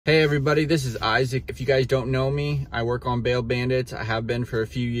Hey everybody, this is Isaac. If you guys don't know me, I work on Bale Bandits. I have been for a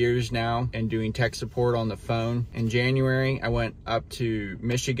few years now and doing tech support on the phone. In January, I went up to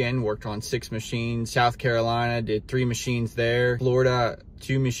Michigan, worked on 6 machines. South Carolina, did 3 machines there. Florida,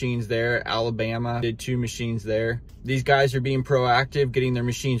 2 machines there. Alabama, did 2 machines there. These guys are being proactive, getting their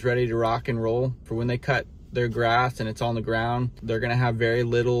machines ready to rock and roll for when they cut their grass and it's on the ground. They're gonna have very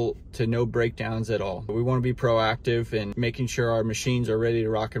little to no breakdowns at all. We wanna be proactive in making sure our machines are ready to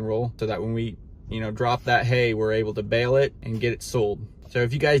rock and roll so that when we, drop that hay, we're able to bale it and get it sold. So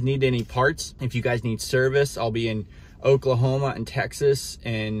if you guys need any parts, if you guys need service, I'll be in Oklahoma and Texas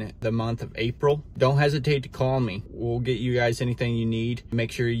in the month of April. Don't hesitate to call me. We'll get you guys anything you need.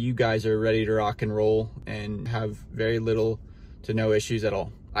 Make sure you guys are ready to rock and roll and have very little to no issues at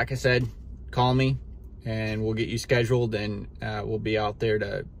all. Like I said, call me and we'll get you scheduled and we'll be out there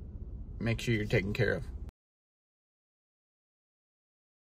to make sure you're taken care of.